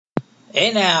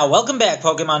Hey now, welcome back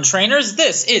Pokemon trainers.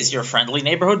 This is your friendly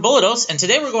neighborhood Bullados, and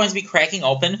today we're going to be cracking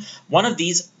open one of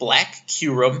these white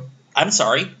Kyurem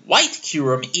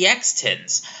EX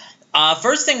tins.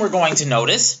 First thing we're going to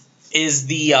notice is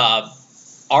the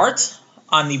art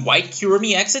on the white Kyurem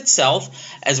EX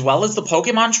itself, as well as the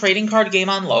Pokemon trading card game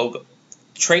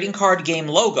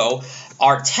logo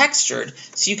are textured,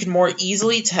 so you can more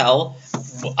easily tell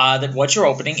that what you're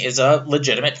opening is a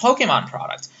legitimate Pokemon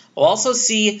product. We'll also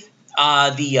see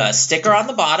the sticker on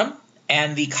the bottom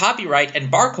and the copyright and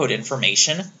barcode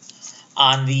information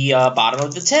on the bottom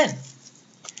of the tin.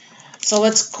 So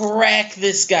let's crack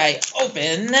this guy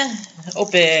open.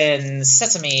 Open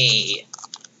sesame.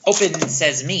 Open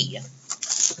sesame.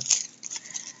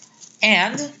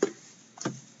 And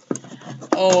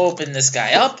open this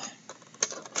guy up.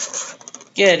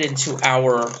 Get into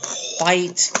our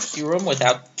white Kyurem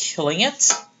without killing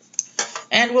it.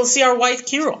 And we'll see our white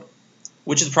Kyurem,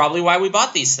 which is probably why we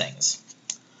bought these things.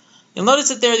 You'll notice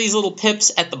that there are these little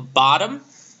pips at the bottom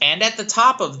and at the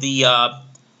top of the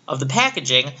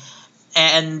packaging,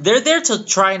 and they're there to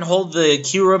try and hold the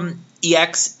Kyurem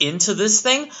EX into this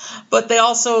thing, but they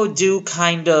also do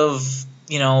kind of,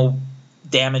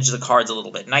 damage the cards a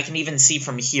little bit. And I can even see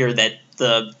from here that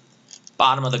the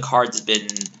bottom of the cards has been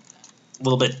a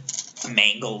little bit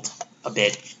mangled a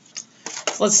bit.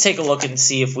 So let's take a look and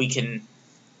see if we can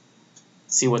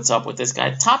see what's up with this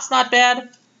guy. Top's not bad.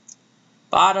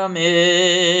 Bottom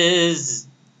is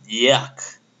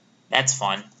yuck. That's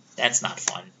fun. That's not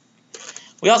fun.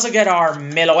 We also get our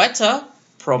Meloetta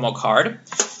promo card.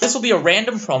 This will be a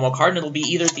random promo card, and it'll be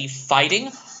either the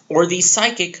Fighting or the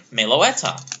Psychic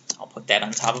Meloetta. I'll put that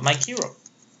on top of my Kyurem.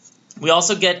 We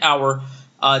also get our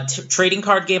Trading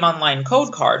Card Game Online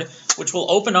code card, which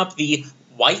will open up the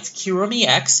white Kyurem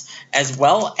EX, as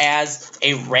well as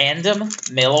a random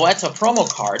Meloetta promo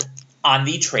card on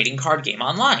the Trading Card Game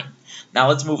Online. Now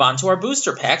let's move on to our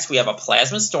booster packs. We have a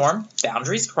Plasma Storm,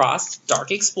 Boundaries Crossed,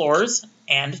 Dark Explorers,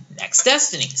 and Next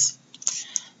Destinies.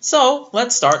 So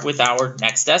let's start with our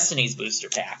Next Destinies booster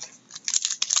pack.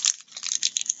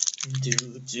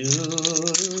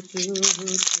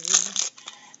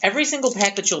 Every single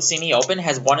pack that you'll see me open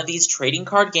has one of these Trading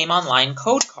Card Game Online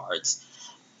code cards,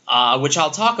 which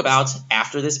I'll talk about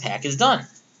after this pack is done.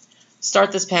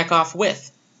 Start this pack off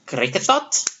with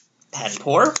Kricketot,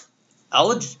 Penpour,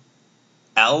 Elgem,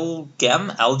 I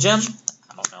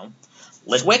don't know,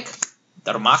 Litwick,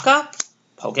 Darumaka,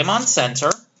 Pokemon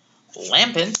Center,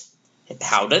 Lampent,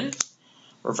 Hippowdon,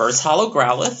 Reverse Hollow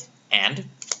Growlithe, and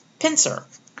Pinsir.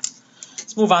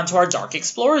 Let's move on to our Dark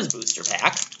Explorers booster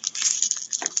pack.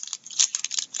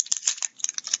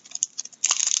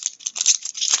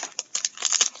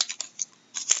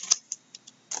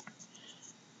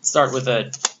 Start with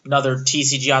another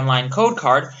TCG Online code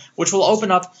card, which will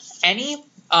open up any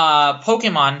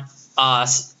Pokemon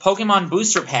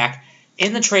booster pack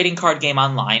in the Trading Card Game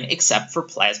Online except for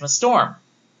Plasma Storm.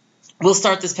 We'll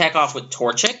start this pack off with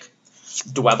Torchic,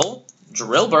 Dwebble,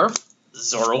 Drillbur,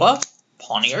 Zorua,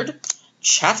 Pawniard,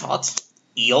 Chatot,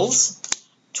 Eels,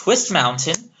 Twist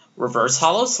Mountain, Reverse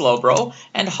Hollow Slowbro,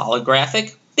 and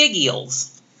Holographic Big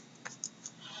Eels.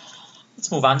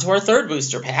 Let's move on to our third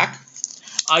booster pack.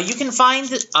 You can find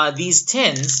these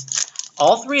tins,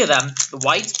 all three of them, the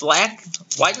white and black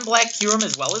Kyurem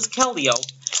as well as Keldeo.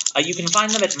 You can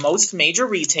find them at most major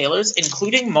retailers,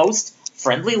 including most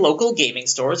friendly local gaming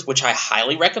stores, which I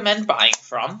highly recommend buying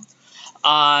from.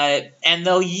 And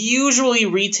they'll usually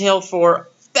retail for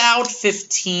about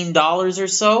 $15 or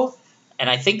so, and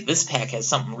I think this pack has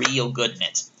something real good in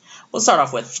it. We'll start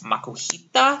off with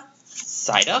Makuhita,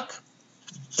 Psyduck,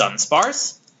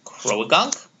 Dunsparce,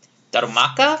 Croagunk,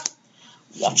 Darumaka,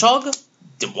 Watchog,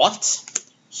 Dewott,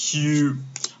 Hugh,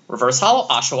 Reverse Hollow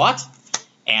Oshawott,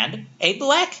 and a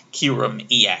black Kyurem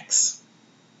EX.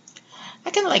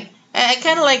 I kind of like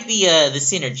the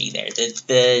synergy there.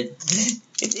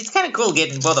 It's kind of cool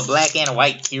getting both a black and a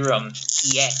white Kyurem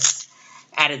EX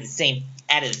out of the same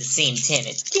tin.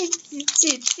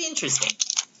 It's interesting.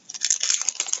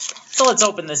 So let's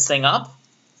open this thing up.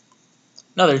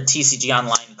 Another TCG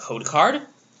Online code card.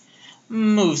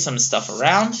 Move some stuff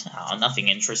around. Oh, nothing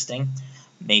interesting.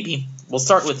 Maybe. We'll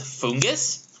start with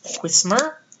Fungus,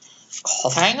 Whismur,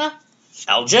 Kothang,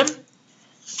 Elgem,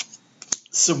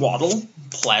 Swaddle,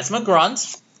 Plasma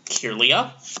Grunt,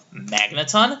 Kirlia,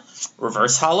 Magneton,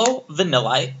 Reverse Hollow,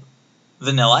 Vanillite,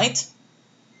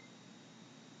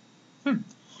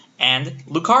 and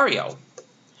Lucario.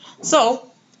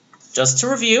 So, just to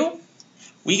review,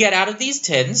 we get out of these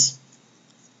tins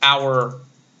our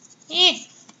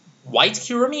white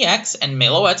Kyurem EX and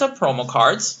Meloetta promo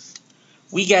cards.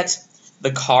 We get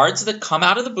the cards that come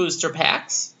out of the booster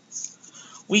packs.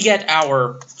 We get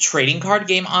our Trading Card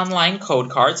Game Online code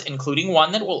cards, including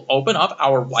one that will open up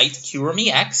our white Kyurem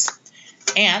EX.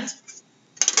 And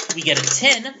we get a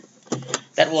tin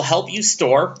that will help you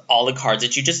store all the cards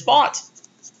that you just bought.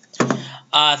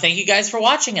 Thank you guys for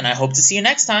watching, and I hope to see you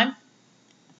next time.